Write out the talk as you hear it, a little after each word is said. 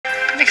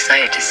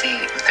excited to see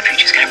what the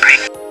future's gonna bring.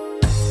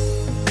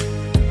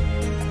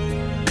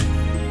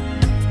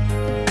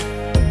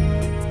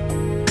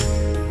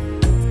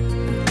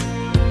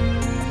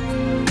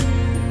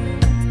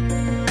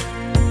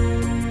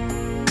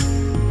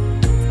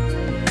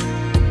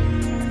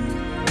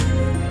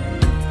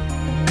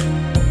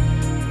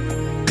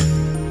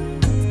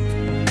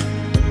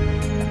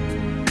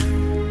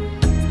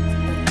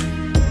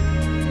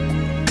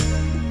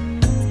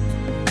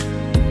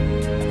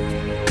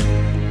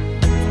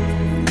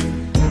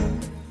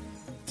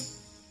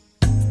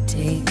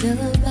 Take a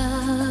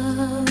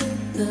bow,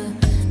 the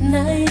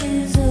night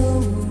is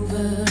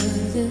over,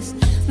 this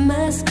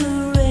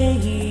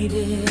masquerade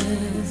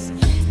is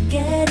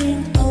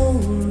getting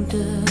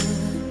older.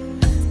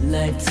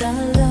 Lights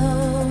are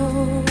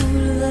low,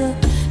 the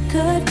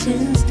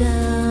curtains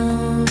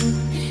down,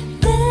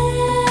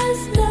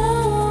 there's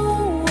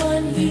no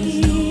one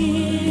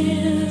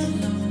here.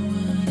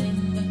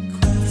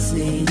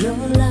 Say your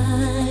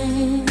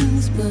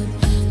lines, but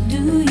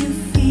do you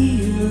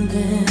feel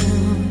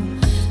them?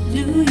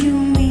 Do you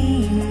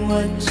mean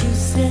what you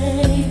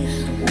say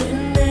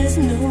when there's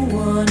no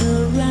one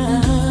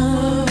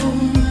around?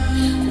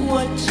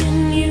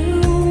 Watching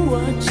you,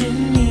 watching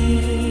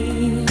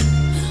me.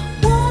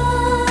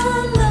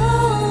 One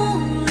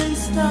lonely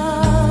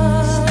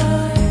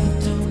star.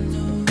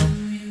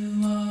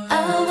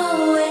 I've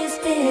always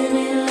been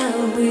in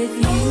love with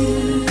you.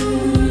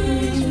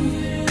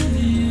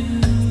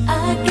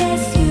 I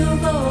guess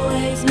you've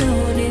always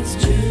known it's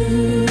true.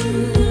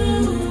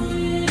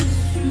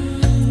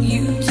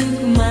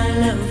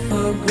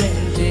 For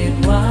granted,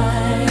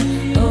 why,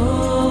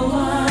 oh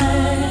why,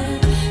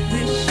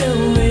 this show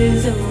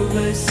is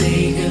over,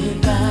 say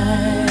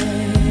goodbye.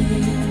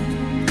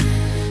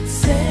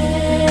 Say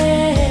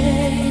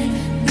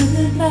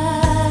goodbye.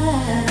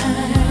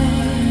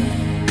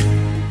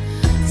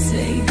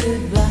 Say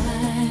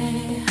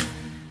goodbye.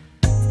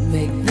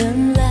 Make them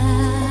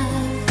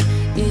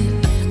laugh, it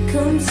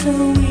comes so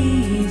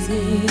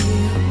easy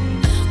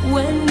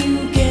when you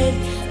get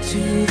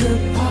to the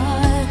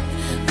part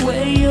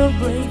where you're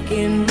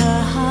breaking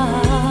my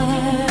heart.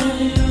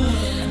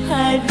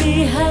 Hide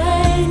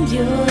behind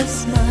your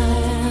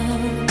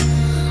smile.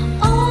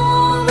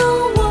 All the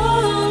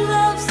world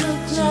loves a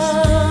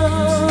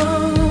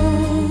clown.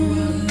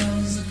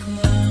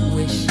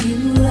 Wish you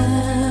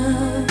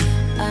well,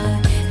 I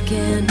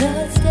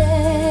cannot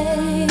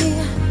stay.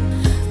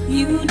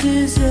 You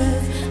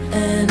deserve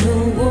an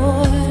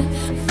award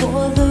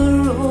for the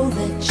role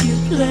that you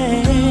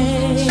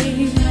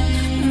play.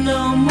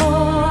 No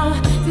more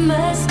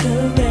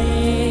masquerade,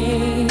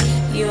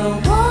 you're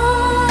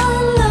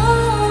one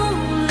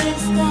lonely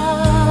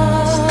star.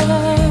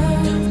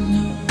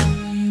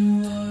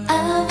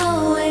 I've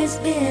always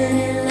been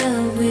in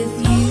love with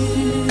you.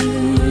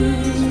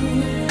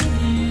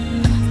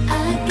 I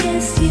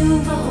guess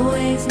you've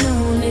always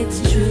known it's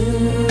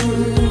true.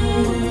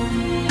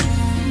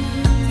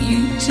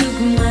 You took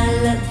my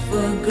love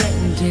for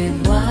granted,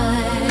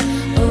 why,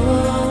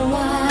 oh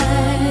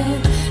why,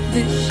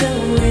 the show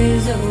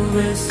is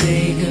over,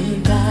 say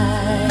goodbye.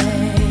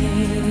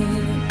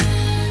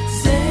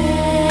 Say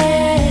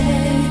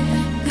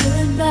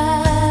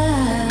goodbye.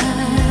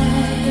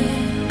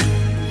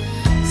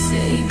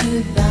 Say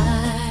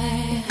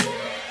goodbye.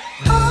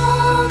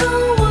 All the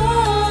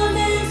world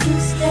is a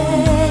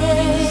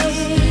stage,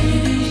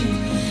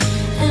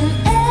 and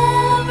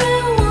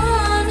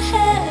everyone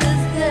has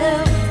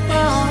their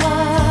part.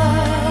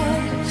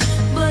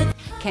 But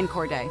Ken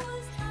Corday,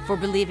 for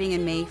believing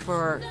in me,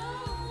 for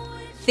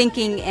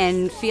thinking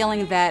and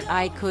feeling that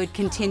I could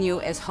continue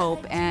as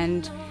Hope,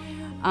 and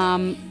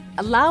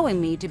allowing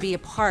me to be a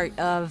part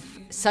of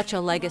such a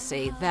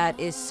legacy that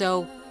is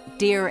so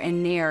dear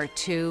and near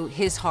to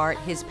his heart.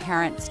 His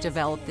parents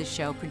developed this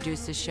show,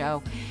 produced this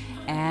show,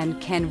 and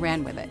Ken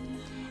ran with it.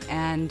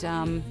 And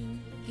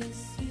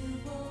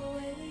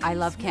I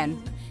love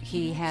Ken.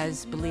 He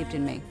has believed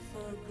in me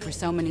for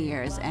so many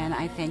years, and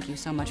I thank you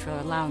so much for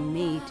allowing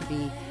me to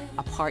be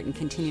a part and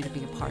continue to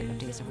be a part of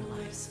Days of Our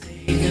Lives.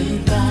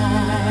 goodbye.